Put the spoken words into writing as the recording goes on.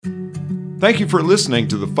Thank you for listening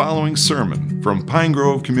to the following sermon from Pine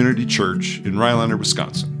Grove Community Church in Rhinelander,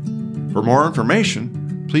 Wisconsin. For more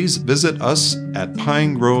information, please visit us at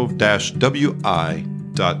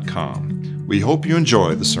pinegrove-wi.com. We hope you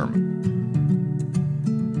enjoy the sermon.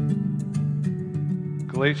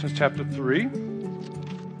 Galatians chapter 3.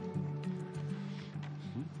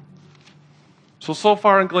 So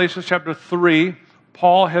far in Galatians chapter 3,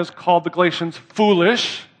 Paul has called the Galatians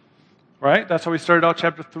foolish, right? That's how we started out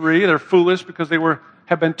chapter 3. They're foolish because they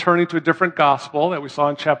have been turning to a different gospel that we saw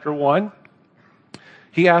in chapter 1.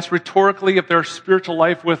 He asked rhetorically if their spiritual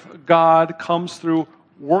life with God comes through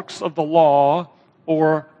works of the law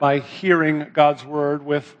or by hearing God's word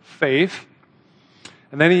with faith.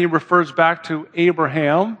 And then he refers back to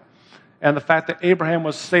Abraham and the fact that Abraham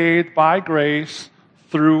was saved by grace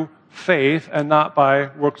through faith and not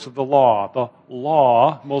by works of the law. The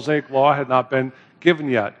law, Mosaic law, had not been given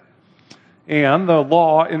yet. And the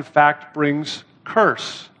law, in fact, brings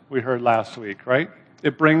curse, we heard last week, right?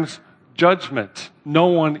 It brings judgment. No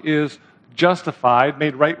one is justified,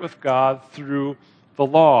 made right with God through the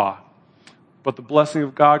law. But the blessing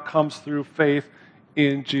of God comes through faith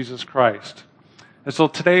in Jesus Christ. And so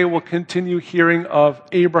today we'll continue hearing of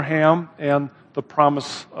Abraham and the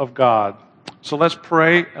promise of God. So let's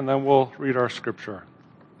pray, and then we'll read our scripture.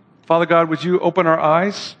 Father God, would you open our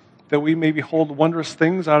eyes that we may behold wondrous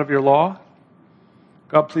things out of your law?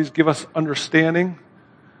 God, please give us understanding.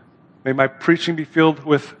 May my preaching be filled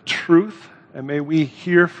with truth, and may we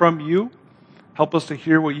hear from you. Help us to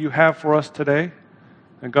hear what you have for us today.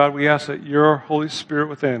 And God, we ask that your Holy Spirit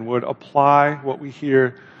within would apply what we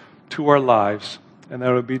hear to our lives, and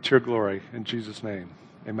that it would be to your glory. In Jesus' name,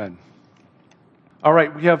 amen. All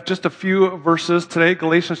right, we have just a few verses today,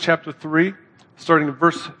 Galatians chapter 3, starting in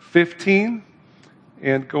verse 15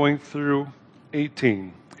 and going through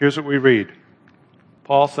 18. Here's what we read.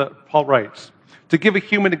 Paul writes, "To give a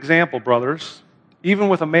human example, brothers, even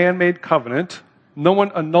with a man-made covenant, no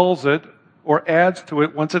one annuls it or adds to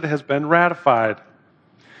it once it has been ratified.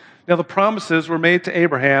 Now the promises were made to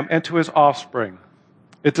Abraham and to his offspring.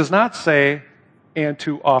 It does not say, and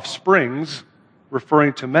to offsprings,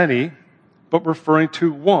 referring to many, but referring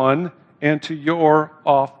to one, and to your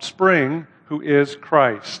offspring, who is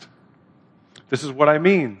Christ. This is what I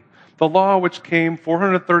mean. The law, which came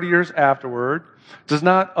 430 years afterward, does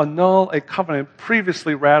not annul a covenant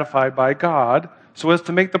previously ratified by God, so as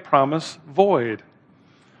to make the promise void.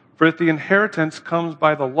 For if the inheritance comes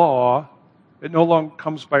by the law, it no longer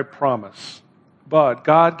comes by promise. But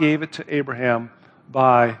God gave it to Abraham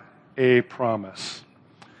by a promise."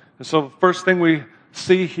 And so the first thing we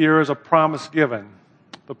see here is a promise given.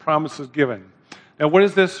 The promise is given. Now, what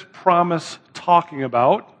is this promise talking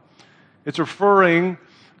about? It's referring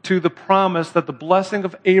to the promise that the blessing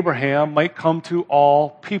of Abraham might come to all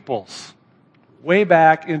peoples. Way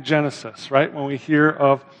back in Genesis, right, when we hear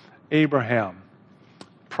of Abraham.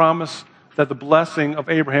 Promise that the blessing of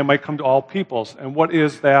Abraham might come to all peoples. And what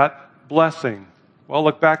is that blessing? Well,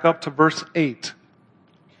 look back up to verse 8.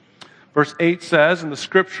 Verse 8 says in the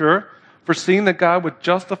scripture, "Foreseeing that God would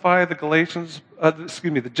justify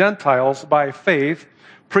the Gentiles by faith,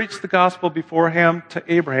 preached the gospel beforehand to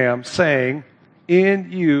Abraham, saying,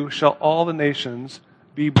 'In you shall all the nations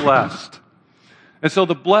be blessed.'" And so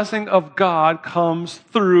the blessing of God comes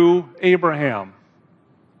through Abraham.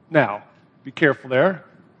 Now, be careful there.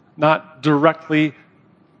 Not directly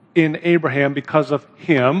in Abraham because of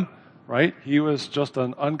him, right? He was just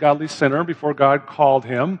an ungodly sinner before God called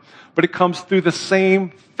him. But it comes through the same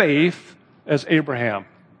faith as Abraham,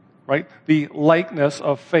 right? The likeness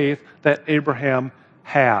of faith that Abraham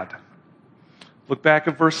had. Look back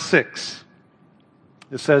at verse 6.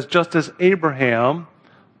 It says, "Just as Abraham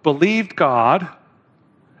believed God,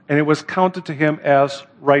 and it was counted to him as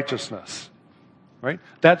righteousness." Right?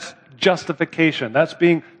 That's justification. That's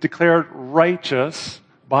being declared righteous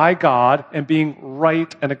by God and being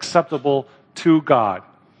right and acceptable to God.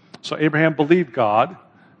 So Abraham believed God.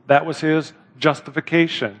 That was his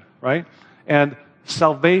justification, right? And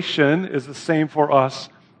salvation is the same for us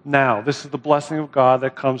now. This is the blessing of God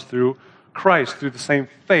that comes through Christ, through the same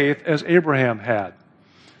faith as Abraham had.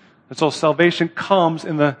 And so salvation comes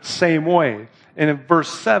in the same way. And in verse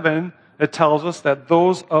 7, it tells us that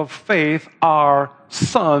those of faith are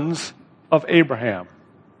sons of Abraham,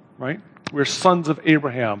 right? We're sons of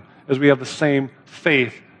Abraham as we have the same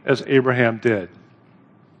faith as Abraham did.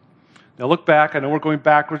 Now look back. I know we're going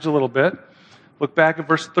backwards a little bit. Look back at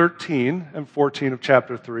verse 13 and 14 of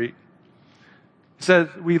chapter 3. It says,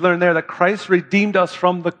 we learn there that Christ redeemed us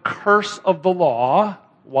from the curse of the law.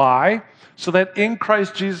 Why? So that in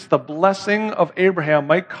Christ Jesus the blessing of Abraham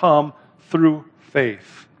might come through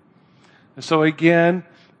faith. And so again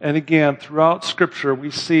and again, throughout Scripture,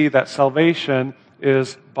 we see that salvation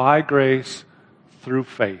is by grace through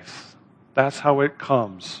faith. That's how it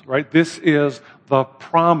comes, right? This is the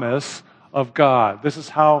promise of God. This is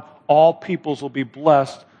how all peoples will be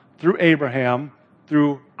blessed through Abraham,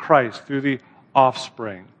 through Christ, through the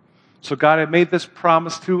offspring. So God had made this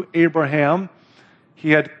promise to Abraham.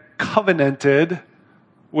 He had covenanted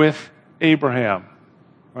with Abraham,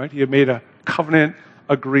 right? He had made a covenant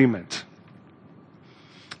agreement.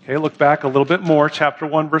 Okay, look back a little bit more, chapter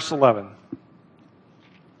 1, verse 11.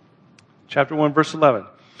 Chapter 1, verse 11.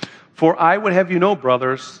 For I would have you know,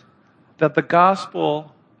 brothers, that the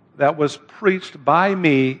gospel that was preached by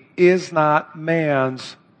me is not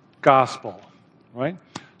man's gospel, right?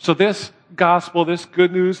 So this gospel, this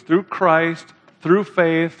good news through Christ, through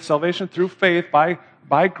faith, salvation through faith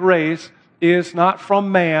by grace, is not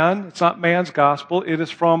from man. It's not man's gospel. It is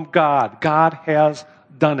from God. God has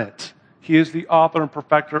done it. He is the author and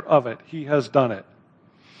perfecter of it. He has done it.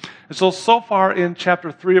 And so far in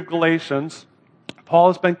chapter 3 of Galatians, Paul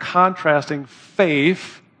has been contrasting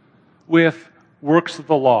faith with works of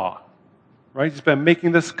the law, right? He's been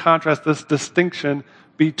making this contrast, this distinction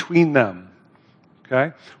between them,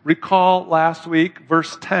 okay? Recall last week,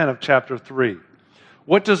 verse 10 of chapter 3.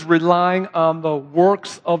 What does relying on the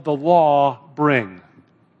works of the law bring?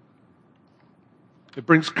 It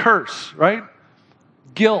brings curse, right?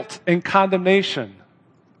 Guilt and condemnation,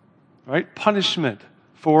 right? Punishment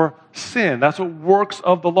for sin. That's what works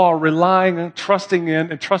of the law, relying and trusting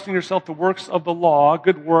in and trusting yourself the works of the law,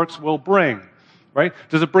 good works will bring, right?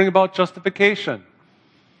 Does it bring about justification?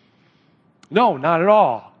 No, not at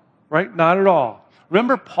all, right? Not at all.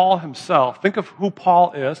 Remember Paul himself. Think of who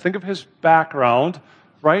Paul is. Think of his background,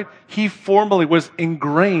 right? He formerly was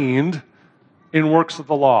ingrained in works of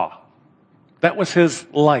the law. That was his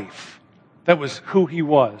life. That was who he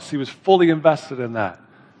was. He was fully invested in that,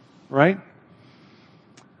 right?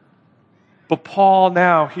 But Paul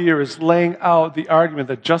now here is laying out the argument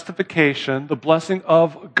that justification, the blessing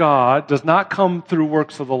of God, does not come through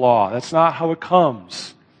works of the law. That's not how it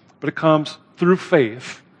comes. But it comes through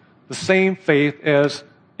faith, the same faith as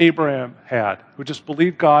Abraham had, who just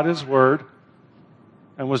believed God, his word,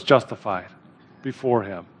 and was justified before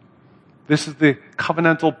him. This is the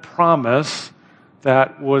covenantal promise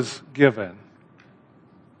that was given.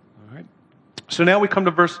 All right. So now we come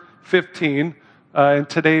to verse 15 in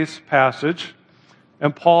today's passage,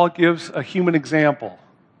 and Paul gives a human example,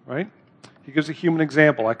 right? He gives a human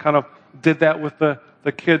example. I kind of did that with the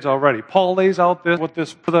kids already. Paul lays out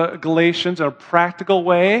this for the Galatians in a practical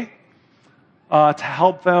way to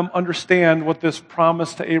help them understand what this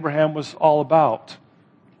promise to Abraham was all about.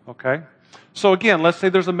 Okay? So again, let's say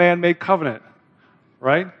there's a man-made covenant,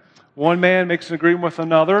 right? One man makes an agreement with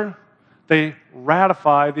another. They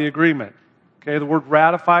ratify the agreement. Okay, the word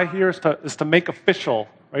ratify here is to make official,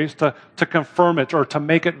 right? Is to confirm it or to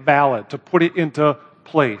make it valid, to put it into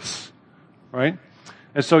place, right?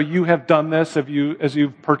 And so you have done this as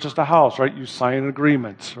you've purchased a house, right? You sign an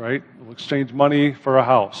agreement, right? We'll exchange money for a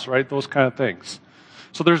house, right? Those kind of things.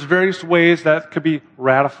 So there's various ways that could be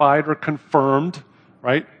ratified or confirmed,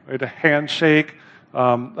 right? A handshake,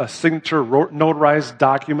 a signature notarized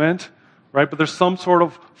document, right? But there's some sort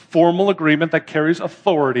of formal agreement that carries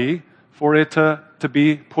authority for it to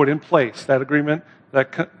be put in place. That agreement,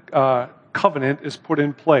 that covenant is put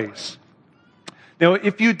in place. Now,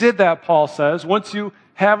 if you did that, Paul says, once you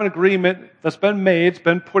have an agreement that's been made, it's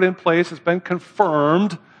been put in place, it's been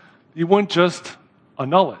confirmed, you wouldn't just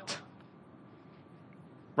annul it,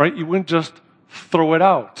 right? You wouldn't just throw it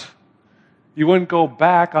out. You wouldn't go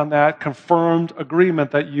back on that confirmed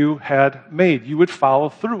agreement that you had made. You would follow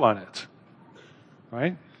through on it,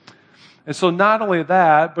 right? And so not only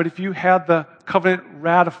that, but if you had the covenant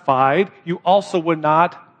ratified, you also would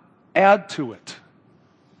not add to it,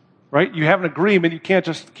 right? You have an agreement, you can't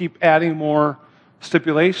just keep adding more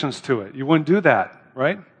stipulations to it. You wouldn't do that,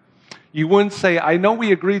 right? You wouldn't say, I know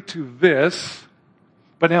we agreed to this,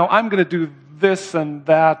 but now I'm going to do this and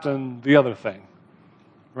that and the other thing,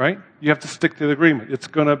 right? You have to stick to the agreement. It's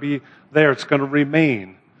going to be there. It's going to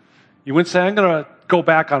remain. You wouldn't say, I'm going to go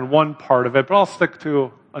back on one part of it, but I'll stick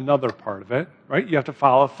to another part of it, right? You have to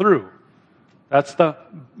follow through. That's the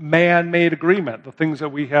man-made agreement, the things that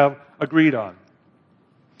we have agreed on.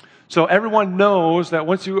 So everyone knows that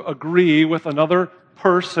once you agree with another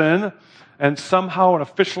person and somehow an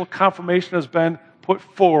official confirmation has been put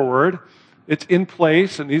forward, it's in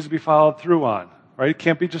place and needs to be followed through on, right? It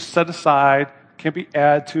can't be just set aside, can't be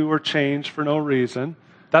added to or changed for no reason.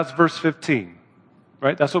 That's verse 15,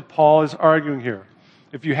 right? That's what Paul is arguing here.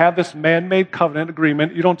 If you have this man-made covenant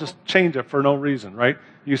agreement, you don't just change it for no reason, right?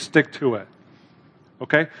 You stick to it.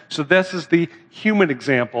 Okay? So this is the human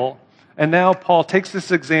example. And now Paul takes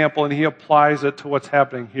this example and he applies it to what's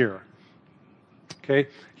happening here. Okay?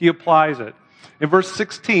 He applies it. In verse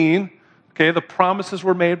 16, okay, the promises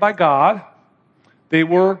were made by God. They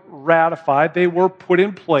were ratified. They were put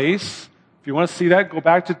in place. If you want to see that, go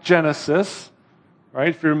back to Genesis. Right?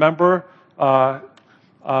 If you remember,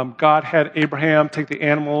 God had Abraham take the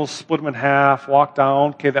animals, split them in half, walk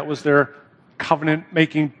down. Okay, that was their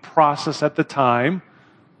covenant-making process at the time.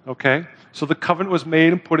 Okay, so the covenant was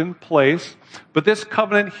made and put in place. But this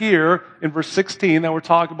covenant here in verse 16 that we're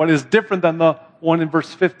talking about is different than the one in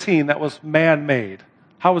verse 15 that was man-made.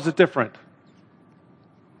 How is it different?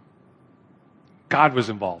 God was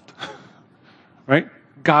involved. Right?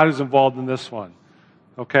 God is involved in this one.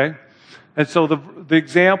 Okay? And so the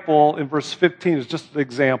example in verse 15 is just an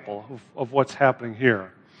example of what's happening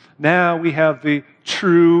here. Now we have the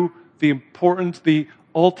true, the important, the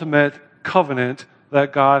ultimate covenant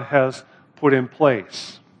that God has put in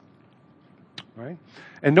place. Right?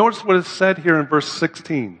 And notice what is said here in verse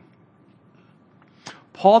 16.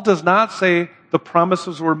 Paul does not say the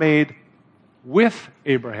promises were made with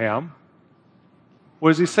Abraham.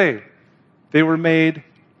 What does he say? They were made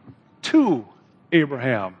to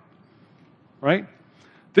Abraham. Right?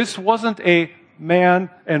 This wasn't a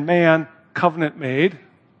man and man covenant made.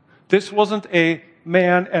 This wasn't a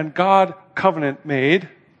man and God covenant made.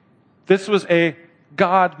 This was a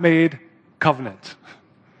God-made covenant.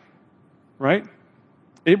 Right?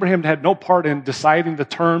 Abraham had no part in deciding the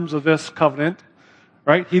terms of this covenant.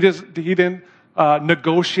 Right? He didn't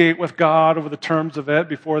negotiate with God over the terms of it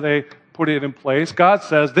before they put it in place. God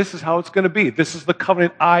says, this is how it's going to be. This is the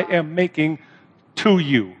covenant I am making to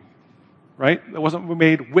you. Right? It wasn't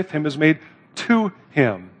made with him, it was made to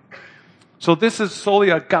him. So this is solely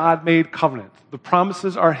a God-made covenant. The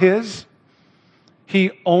promises are his. He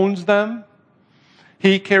owns them.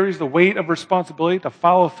 He carries the weight of responsibility to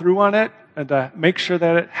follow through on it and to make sure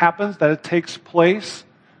that it happens, that it takes place.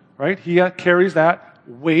 Right? He carries that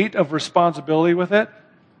weight of responsibility with it.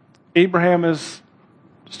 Abraham is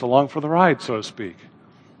just along for the ride, so to speak.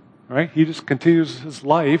 Right? He just continues his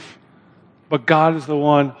life, but God is the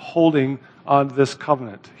one holding on this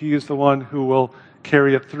covenant. He is the one who will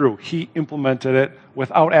carry it through. He implemented it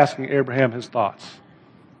without asking Abraham his thoughts.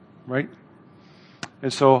 Right?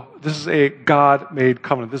 And so this is a God-made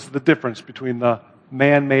covenant. This is the difference between the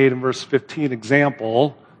man-made in verse 15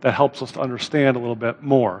 example that helps us to understand a little bit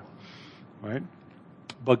more. Right?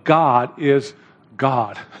 But God is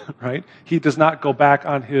God. Right? He does not go back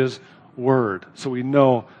on his word. So we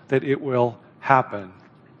know that it will happen.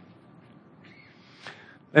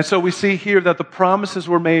 And so we see here that the promises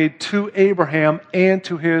were made to Abraham and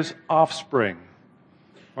to his offspring.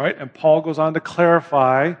 Right? And Paul goes on to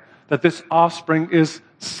clarify that this offspring is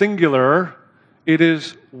singular. It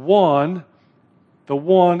is one. The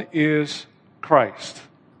one is Christ.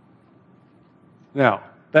 Now,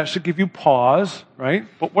 that should give you pause, right?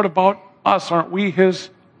 But what about us? Aren't we his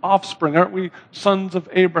offspring? Aren't we sons of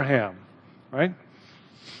Abraham? Right?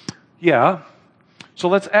 Yeah. So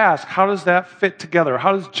let's ask, how does that fit together?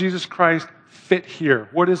 How does Jesus Christ fit here?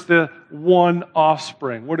 What is the one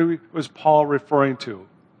offspring? What was Paul referring to?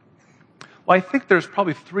 Well, I think there's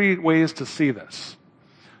probably three ways to see this.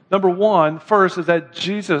 Number one, first, is that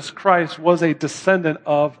Jesus Christ was a descendant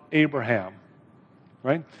of Abraham.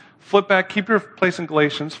 Right? Flip back, keep your place in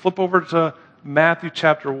Galatians, flip over to Matthew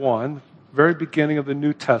chapter 1, very beginning of the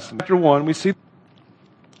New Testament. Chapter 1, we see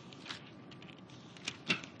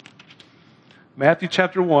Matthew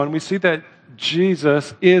chapter 1, we see that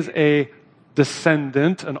Jesus is a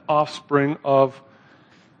descendant, an offspring of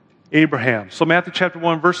Abraham. So Matthew chapter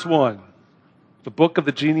 1, verse 1, the book of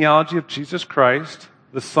the genealogy of Jesus Christ,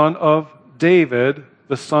 the son of David,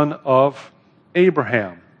 the son of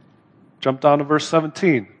Abraham. Jump down to verse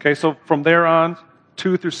 17. Okay, so from there on,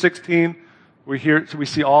 2 through 16, we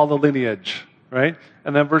see all the lineage, right?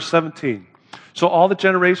 And then verse 17. So all the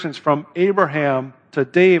generations from Abraham to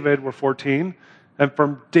David were 14, and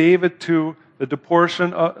from David to the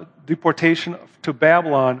deportation to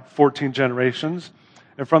Babylon, 14 generations,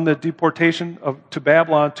 and from the deportation to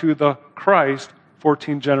Babylon to the Christ,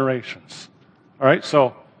 14 generations. All right,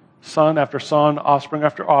 so son after son, offspring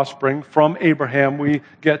after offspring, from Abraham we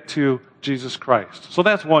get to Jesus Christ. So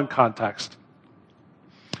that's one context.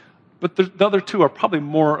 But the other two are probably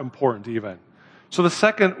more important even. So the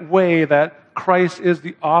second way that Christ is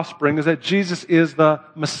the offspring is that Jesus is the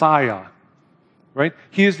Messiah, right?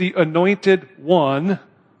 He is the anointed one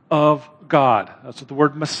of God. That's what the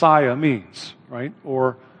word Messiah means, right?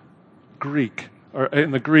 Or Greek, or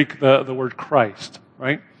in the Greek, the word Christ,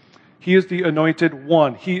 right? He is the anointed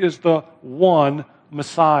one. He is the one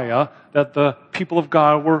Messiah that the people of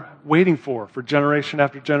God were waiting for generation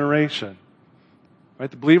after generation. Right?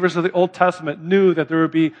 The believers of the Old Testament knew that there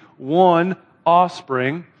would be one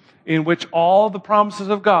offspring in which all the promises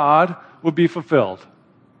of God would be fulfilled.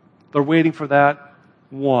 They're waiting for that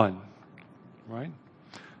one. Right?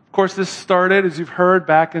 Of course, this started, as you've heard,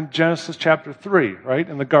 back in Genesis chapter 3, right?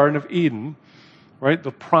 In the Garden of Eden, right?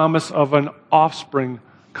 The promise of an offspring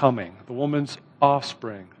coming, the woman's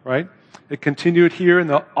offspring, right? It continued here in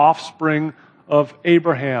the offspring of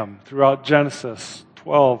Abraham throughout Genesis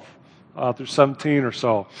 12 through 17 or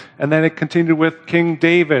so. And then it continued with King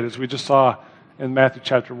David, as we just saw in Matthew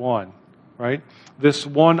chapter 1, right? This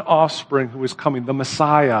one offspring who is coming, the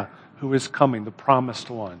Messiah who is coming, the promised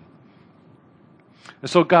one. And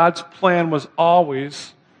so God's plan was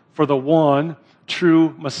always for the one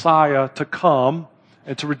true Messiah to come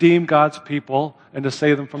and to redeem God's people and to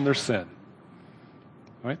save them from their sin.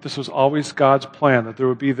 Right? This was always God's plan, that there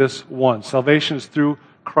would be this one. Salvation is through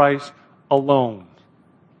Christ alone.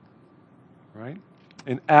 Right?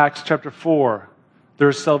 In Acts chapter 4, there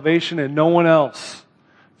is salvation in no one else,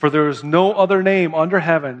 for there is no other name under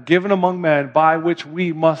heaven given among men by which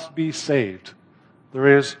we must be saved.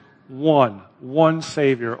 There is one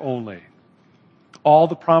Savior only. All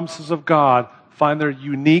the promises of God find their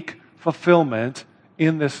unique fulfillment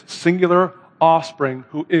in this singular offspring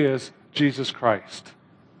who is Jesus Christ.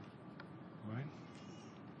 Right?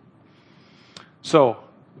 So,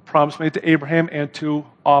 the promise made to Abraham and to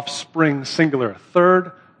offspring, singular.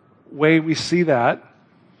 Third way we see that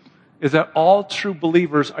is that all true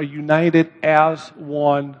believers are united as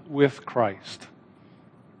one with Christ.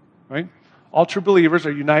 Right? All true believers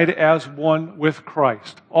are united as one with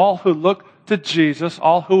Christ. All who look to Jesus,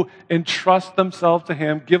 all who entrust themselves to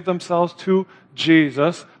Him, give themselves to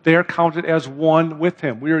Jesus, they are counted as one with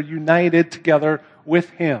Him. We are united together with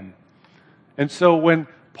Him. And so when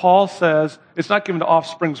Paul says, it's not given to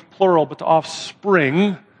offsprings plural, but to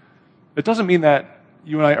offspring, it doesn't mean that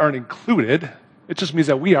you and I aren't included. It just means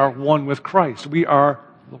that we are one with Christ. We are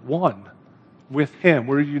one with Him.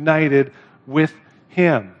 We're united with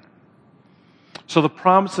Him. So the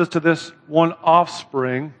promises to this one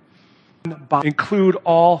offspring include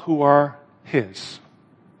all who are His.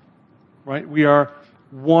 Right? We are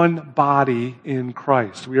one body in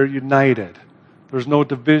Christ. We are united. There's no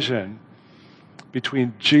division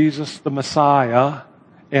between Jesus the Messiah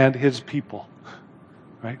and His people.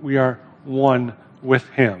 Right? We are one with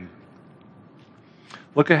Him.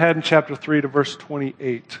 Look ahead in chapter 3 to verse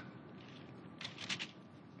 28.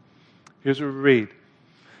 Here's what we read.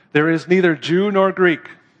 There is neither Jew nor Greek.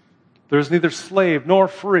 There is neither slave nor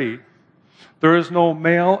free. There is no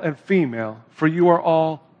male and female, for you are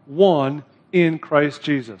all one in Christ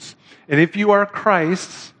Jesus. And if you are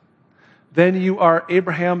Christ's, then you are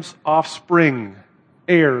Abraham's offspring,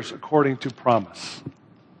 heirs according to promise.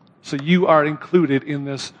 So you are included in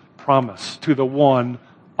this promise to the one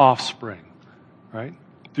offspring, right?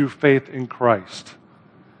 Through faith in Christ.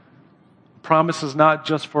 Promise is not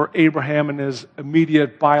just for Abraham and his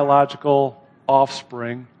immediate biological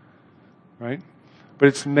offspring, right? But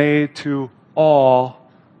it's made to all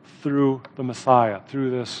through the Messiah, through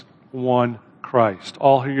this one Christ.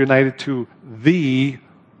 All who are united to the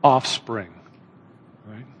offspring,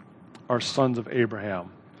 right? Are sons of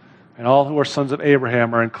Abraham. And all who are sons of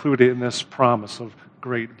Abraham are included in this promise of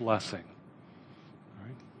great blessing.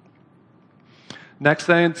 Next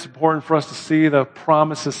thing, it's important for us to see the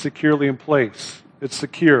promise is securely in place. It's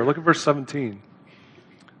secure. Look at verse 17.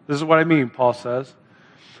 This is what I mean, Paul says.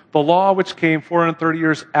 The law which came 430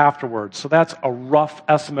 years afterwards. So that's a rough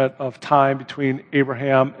estimate of time between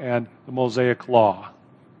Abraham and the Mosaic law.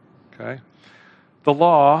 Okay? The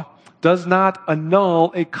law does not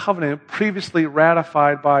annul a covenant previously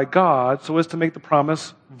ratified by God so as to make the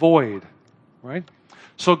promise void. Right?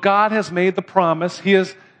 So God has made the promise. He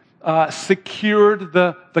has secured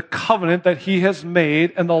the covenant that He has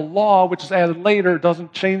made, and the law, which is added later,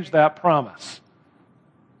 doesn't change that promise.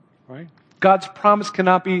 Right? God's promise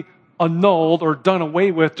cannot be annulled or done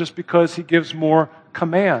away with just because He gives more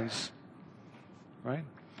commands. Right?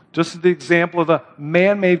 Just as the example of the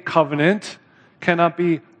man-made covenant cannot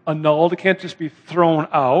be annulled, it can't just be thrown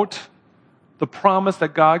out. The promise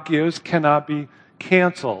that God gives cannot be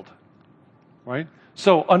canceled. Right?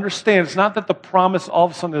 So understand, it's not that the promise all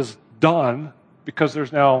of a sudden is done because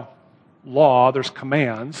there's now law, there's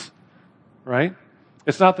commands, right?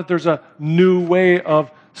 It's not that there's a new way of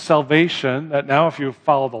salvation, that now if you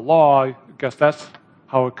follow the law, I guess that's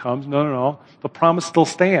how it comes. No. The promise still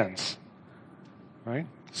stands, right?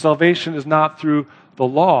 Salvation is not through the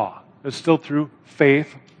law. It's still through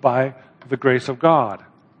faith by the grace of God.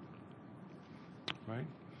 Right?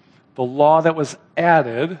 The law that was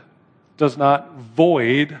added does not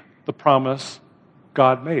void the promise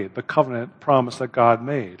God made, the covenant promise that God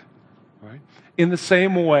made. Right? In the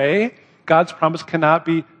same way, God's promise cannot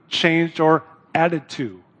be changed or added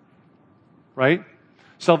to. Right?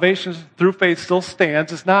 Salvation through faith still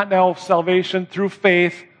stands. It's not now salvation through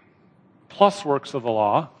faith plus works of the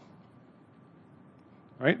law.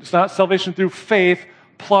 Right? It's not salvation through faith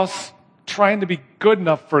plus trying to be good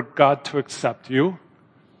enough for God to accept you.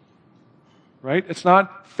 Right? It's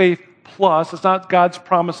not faith plus. It's not God's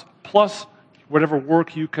promise plus whatever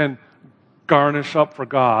work you can garnish up for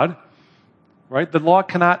God. Right? The law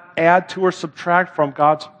cannot add to or subtract from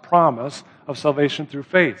God's promise of salvation through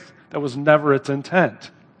faith. That was never its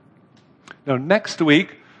intent. Now, next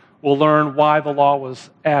week, we'll learn why the law was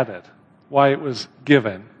added, why it was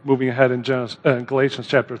given, moving ahead in Galatians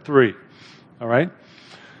chapter 3. All right?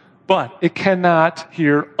 But it cannot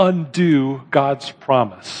here undo God's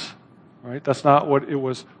promise. All right? That's not what it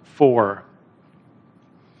was for.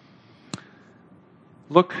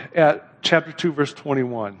 Look at chapter 2, verse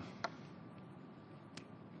 21.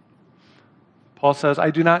 Paul says, I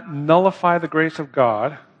do not nullify the grace of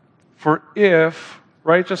God, for if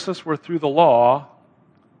righteousness were through the law,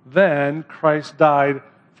 then Christ died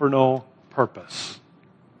for no purpose.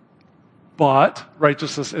 But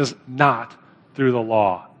righteousness is not through the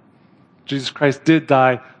law. Jesus Christ did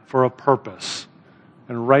die for a purpose.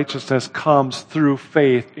 And righteousness comes through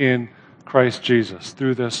faith in Christ Jesus,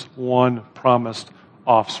 through this one promised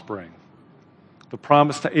offspring. The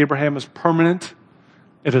promise to Abraham is permanent,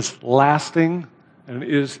 it is lasting, and it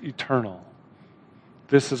is eternal.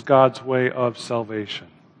 This is God's way of salvation.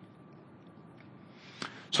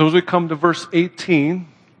 So as we come to verse 18,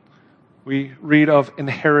 we read of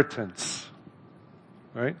inheritance.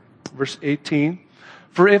 Right? Verse 18.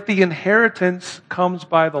 For if the inheritance comes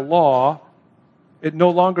by the law, it no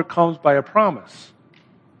longer comes by a promise.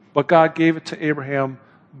 But God gave it to Abraham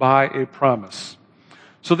by a promise.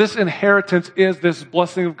 So this inheritance is this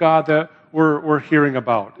blessing of God that we're hearing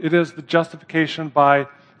about. It is the justification by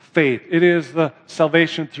faith. It is the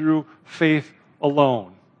salvation through faith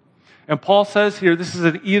alone. And Paul says here, this is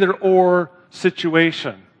an either-or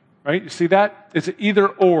situation. Right? You see that? It's an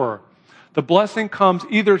either-or. The blessing comes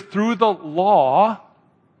either through the law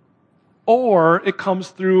or it comes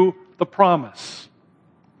through the promise.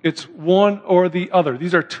 It's one or the other.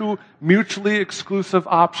 These are two mutually exclusive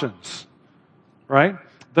options. Right?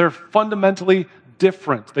 They're fundamentally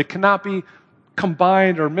different. They cannot be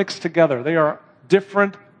combined or mixed together. They are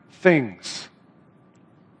different things.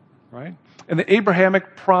 Right? And the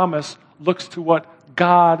Abrahamic promise looks to what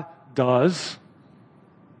God does,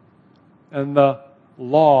 and the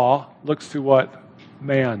law looks to what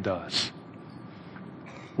man does.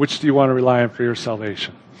 Which do you want to rely on for your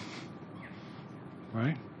salvation?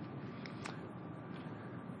 Right?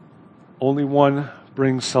 Only one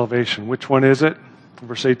brings salvation. Which one is it?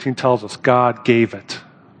 Verse 18 tells us God gave it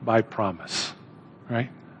by promise. Right?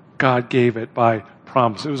 God gave it by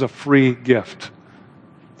promise. It was a free gift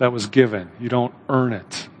that was given. You don't earn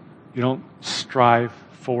it. You don't strive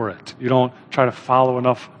for it. You don't try to follow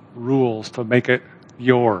enough rules to make it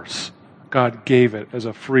yours. God gave it as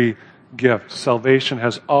a free gift. Salvation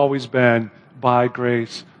has always been by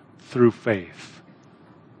grace through faith.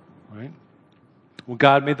 Right? When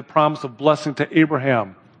God made the promise of blessing to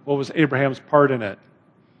Abraham, what was Abraham's part in it?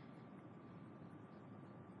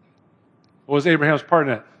 What was Abraham's part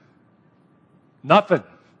in it? Nothing.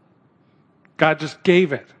 God just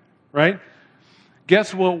gave it, right?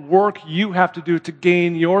 Guess what work you have to do to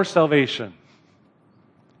gain your salvation?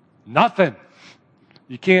 Nothing.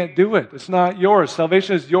 You can't do it. It's not yours.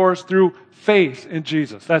 Salvation is yours through faith in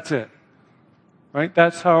Jesus. That's it. Right?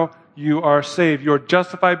 That's how you are saved. You are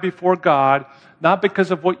justified before God, not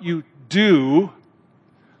because of what you do,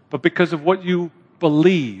 but because of what you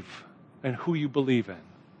believe and who you believe in.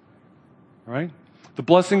 Right? The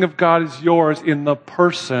blessing of God is yours in the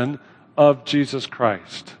person of Jesus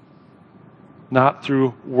Christ, not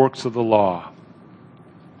through works of the law.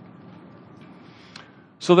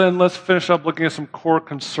 So then let's finish up looking at some core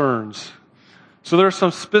concerns. So there are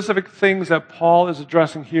some specific things that Paul is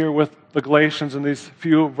addressing here with the Galatians in these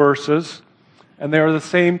few verses, and they are the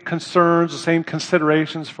same concerns, the same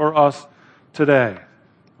considerations for us today.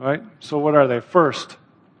 Right? So what are they? First,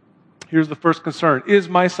 here's the first concern. Is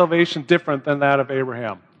my salvation different than that of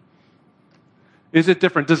Abraham? Is it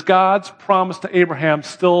different? Does God's promise to Abraham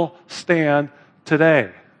still stand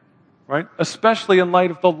today? Right? Especially in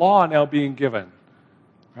light of the law now being given.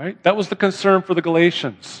 right? That was the concern for the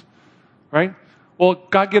Galatians, right? Well,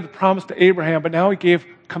 God gave the promise to Abraham, but now he gave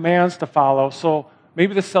commands to follow. So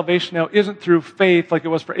maybe the salvation now isn't through faith like it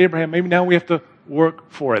was for Abraham. Maybe now we have to work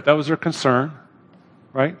for it. That was their concern,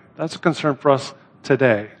 right? That's a concern for us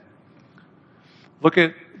today. Look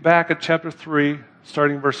back at chapter 3,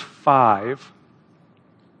 starting verse 5.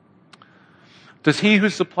 Does he who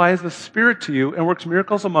supplies the Spirit to you and works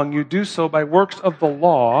miracles among you do so by works of the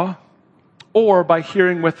law or by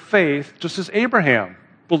hearing with faith, just as Abraham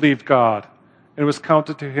believed God and it was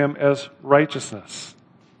counted to him as righteousness?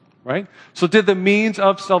 Right? So did the means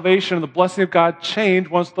of salvation and the blessing of God change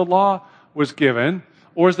once the law was given?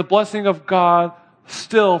 Or is the blessing of God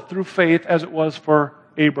still through faith as it was for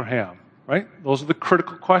Abraham? Right? Those are the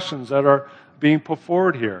critical questions that are being put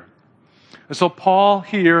forward here. And so Paul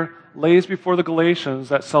here lays before the Galatians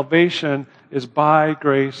that salvation is by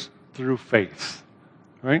grace through faith.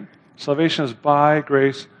 Right? Salvation is by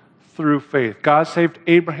grace through faith. God saved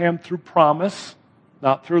Abraham through promise,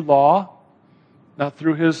 not through law, not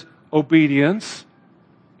through his obedience,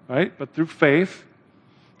 right? But through faith.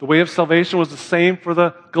 The way of salvation was the same for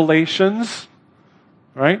the Galatians,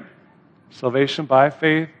 right? Salvation by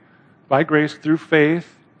faith, by grace through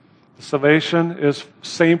faith. The salvation is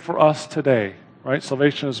same for us today, right?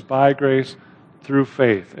 Salvation is by grace through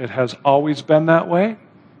faith. It has always been that way,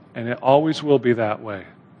 and it always will be that way.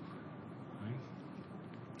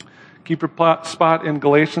 Keep your spot in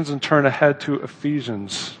Galatians and turn ahead to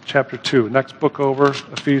Ephesians chapter 2. Next book over,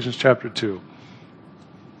 Ephesians chapter 2.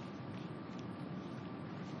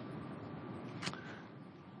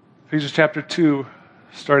 Ephesians chapter 2,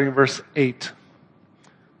 starting in verse 8.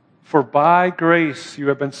 For by grace you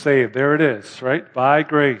have been saved. There it is, right? By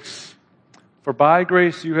grace. For by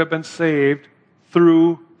grace you have been saved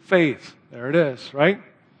through faith. There it is, right?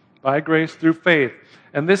 By grace through faith.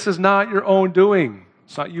 And this is not your own doing.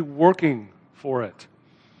 It's not you working for it.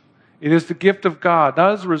 It is the gift of God,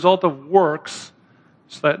 not as a result of works,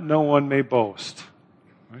 so that no one may boast.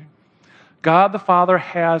 Right? God the Father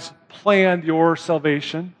has planned your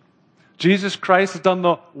salvation. Jesus Christ has done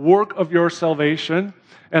the work of your salvation,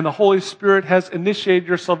 and the Holy Spirit has initiated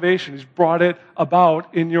your salvation. He's brought it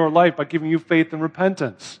about in your life by giving you faith and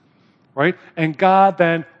repentance. Right? And God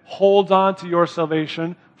then holds on to your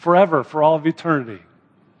salvation forever, for all of eternity.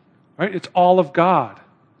 Right? It's all of God.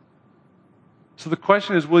 So the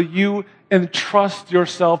question is, will you entrust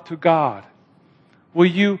yourself to God? Will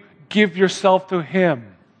you give yourself to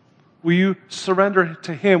Him? Will you surrender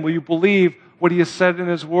to Him? Will you believe what He has said in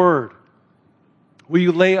His Word? Will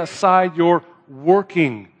you lay aside your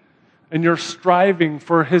working and your striving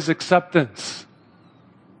for His acceptance?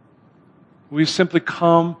 Will you simply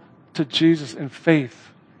come to Jesus in faith,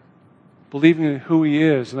 believing in who He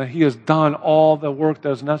is and that He has done all the work that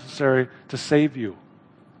is necessary to save you?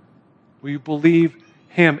 Will you believe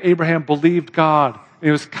Him? Abraham believed God, and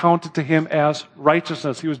it was counted to him as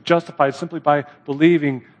righteousness. He was justified simply by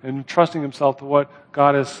believing and trusting himself to what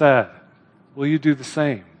God has said. Will you do the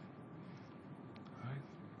same?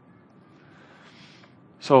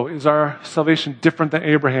 So is our salvation different than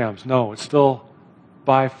Abraham's? No, it's still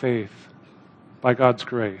by faith, by God's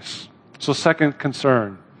grace. So second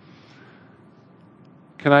concern,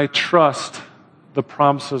 can I trust the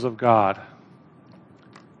promises of God?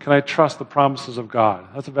 Can I trust the promises of God?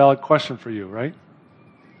 That's a valid question for you, right?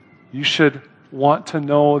 You should want to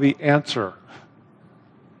know the answer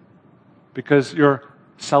because your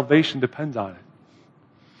salvation depends on it.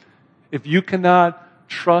 If you cannot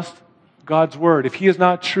trust God's word, if He is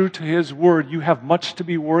not true to His word, you have much to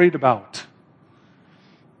be worried about.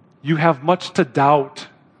 You have much to doubt,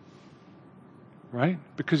 right?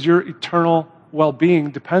 Because your eternal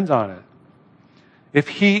well-being depends on it. If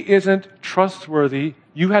He isn't trustworthy,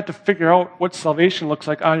 you have to figure out what salvation looks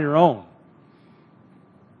like on your own.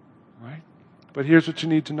 Right? But here's what you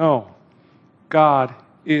need to know. God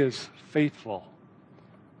is faithful.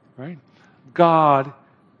 Right? God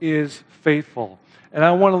is faithful. And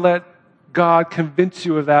I want to let God convince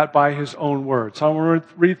you of that by His own word. So I want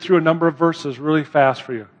to read through a number of verses really fast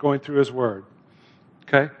for you, going through His word.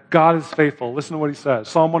 Okay? God is faithful. Listen to what He says.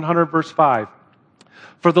 Psalm 100, verse 5.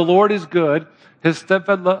 For the Lord is good. His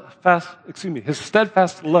steadfast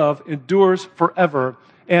love endures forever,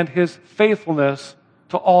 and His faithfulness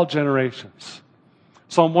to all generations.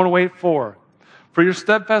 Psalm 108:4. For your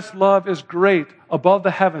steadfast love is great above the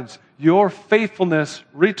heavens. Your faithfulness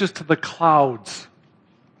reaches to the clouds.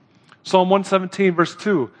 Psalm 117, verse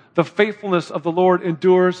 2. The faithfulness of the Lord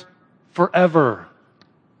endures forever.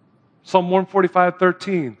 Psalm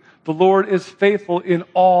 145:13. The Lord is faithful in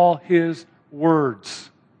all His words.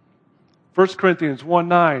 1 Corinthians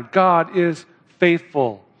 1:9, God is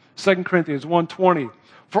faithful. 2 Corinthians 1:20,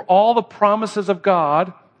 for all the promises of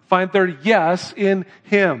God find their yes in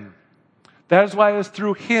Him. That is why it is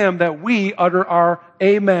through Him that we utter our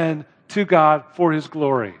amen to God for His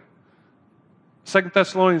glory. 2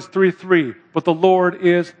 Thessalonians 3:3, but the Lord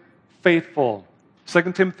is faithful.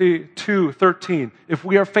 2 Timothy 2:13, if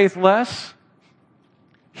we are faithless,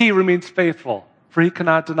 He remains faithful, for He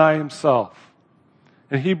cannot deny Himself.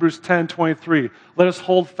 In Hebrews 10:23, let us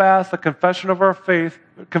hold fast the confession of our faith,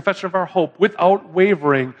 confession of our hope, without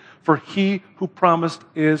wavering, for He who promised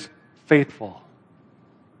is faithful.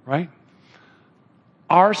 Right?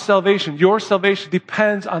 Our salvation, your salvation,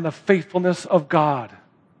 depends on the faithfulness of God.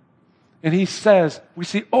 And He says, we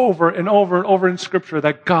see over and over and over in Scripture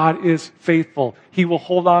that God is faithful. He will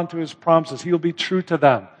hold on to His promises. He will be true to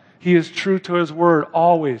them. He is true to His word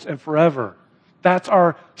always and forever. That's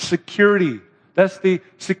our security. That's the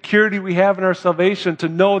security we have in our salvation, to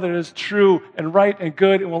know that it is true and right and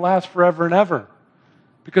good and will last forever and ever.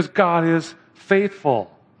 Because God is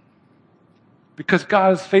faithful. Because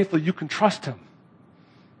God is faithful, you can trust Him.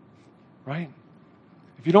 Right?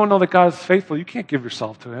 If you don't know that God is faithful, you can't give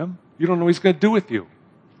yourself to Him. You don't know what He's going to do with you.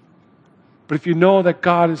 But if you know that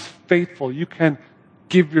God is faithful, you can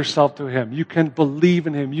give yourself to Him. You can believe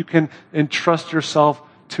in Him. You can entrust yourself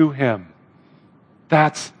to Him.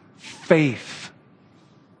 That's faith.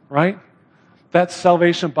 Right? That's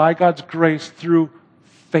salvation by God's grace through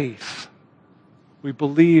faith. We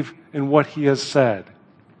believe in what He has said.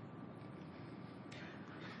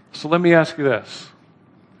 So let me ask you this.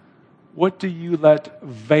 What do you let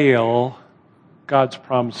veil God's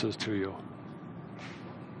promises to you?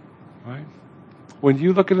 Right? When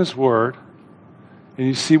you look at His Word and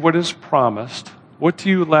you see what is promised, what do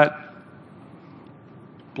you let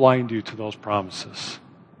blind you to those promises?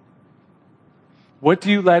 What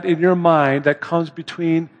do you let in your mind that comes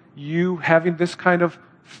between you having this kind of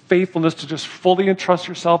faithfulness to just fully entrust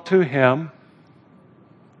yourself to Him?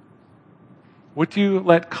 What do you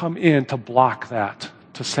let come in to block that?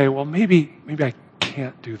 To say, well, maybe I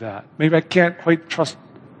can't do that. Maybe I can't quite trust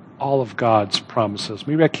all of God's promises.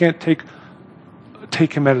 Maybe I can't take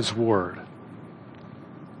Him at His word.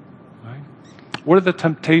 Right? What are the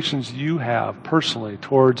temptations you have personally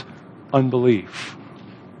towards unbelief?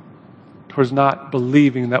 Towards not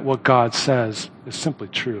believing that what God says is simply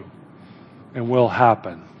true and will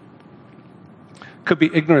happen? Could be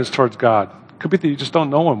ignorance towards God. Could be that you just don't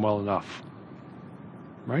know Him well enough.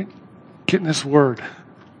 Right? Get in His Word.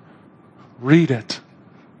 Read it.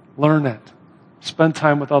 Learn it. Spend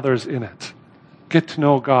time with others in it. Get to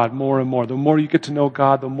know God more and more. The more you get to know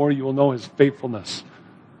God, the more you will know His faithfulness.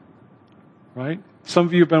 Right? Some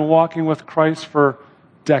of you have been walking with Christ for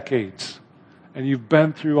decades, and you've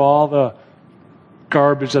been through all the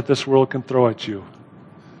garbage that this world can throw at you,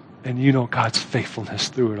 and you know God's faithfulness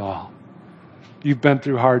through it all. You've been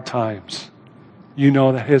through hard times. You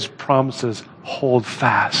know that His promises hold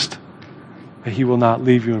fast, that He will not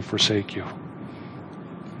leave you and forsake you.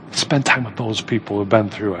 Spend time with those people who have been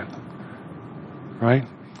through it. Right?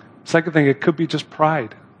 Second thing, it could be just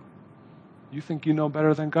pride. You think you know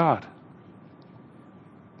better than God.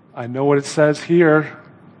 I know what it says here,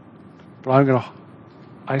 but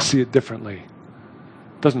I see it differently.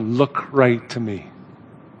 It doesn't look right to me.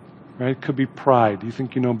 Right? It could be pride. You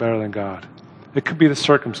think you know better than God. It could be the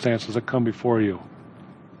circumstances that come before you.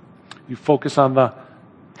 You focus on the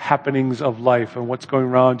happenings of life and what's going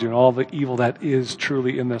around you and all the evil that is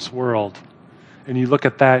truly in this world. And you look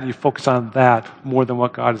at that and you focus on that more than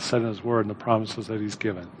what God has said in His Word and the promises that He's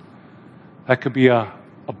given. That could be a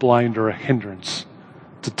blind or a hindrance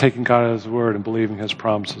to taking God at His Word and believing His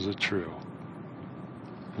promises are true.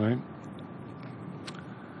 Right?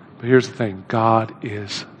 But here's the thing. God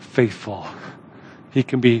is faithful. He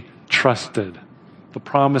can be trusted. The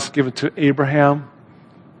promise given to Abraham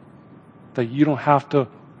that you don't have to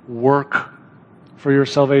work for your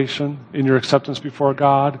salvation in your acceptance before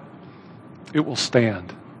God, it will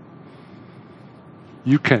stand.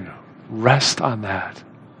 You can rest on that.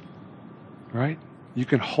 Right? You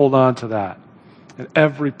can hold on to that. And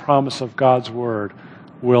every promise of God's Word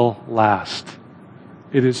will last.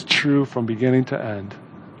 It is true from beginning to end,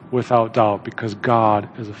 without doubt, because God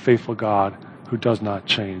is a faithful God who does not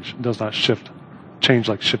change, does not change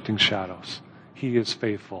like shifting shadows. He is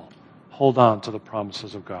faithful. Hold on to the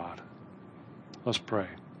promises of God. Let's pray.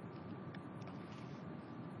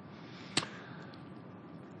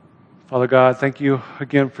 Father God, thank you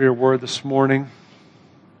again for your word this morning.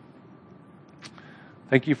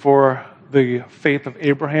 Thank you for the faith of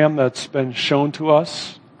Abraham that's been shown to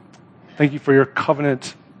us. Thank you for your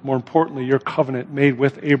covenant, more importantly, your covenant made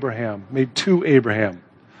with Abraham, made to Abraham.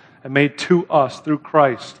 and made to us through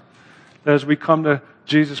Christ. That as we come to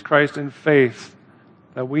Jesus Christ in faith,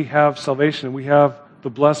 that we have salvation, we have the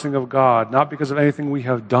blessing of God, not because of anything we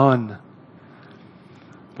have done,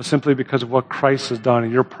 but simply because of what Christ has done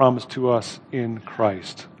and your promise to us in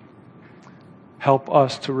Christ. Help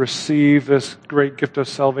us to receive this great gift of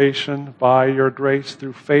salvation by your grace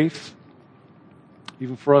through faith.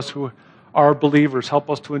 Even for us who are believers, help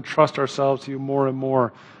us to entrust ourselves to you more and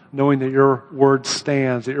more, knowing that your word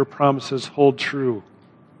stands, that your promises hold true,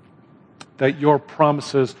 that your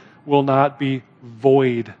promises will not be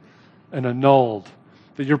void and annulled,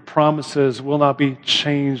 that your promises will not be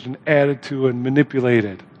changed and added to and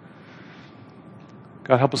manipulated.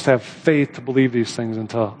 God, help us to have faith to believe these things and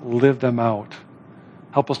to live them out.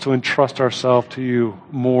 Help us to entrust ourselves to you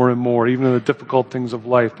more and more, even in the difficult things of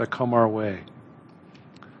life that come our way.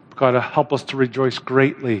 God, help us to rejoice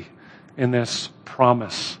greatly in this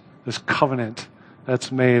promise, this covenant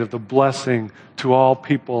that's made of the blessing to all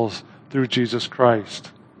peoples through Jesus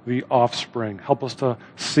Christ, the offspring. Help us to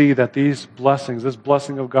see that these blessings, this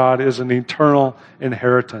blessing of God is an eternal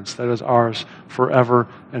inheritance that is ours forever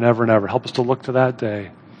and ever and ever. Help us to look to that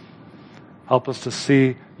day. Help us to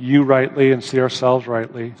see you rightly and see ourselves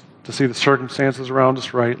rightly, to see the circumstances around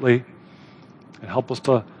us rightly, and help us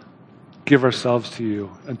to give ourselves to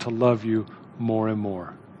you and to love you more and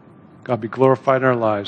more. God, be glorified in our lives.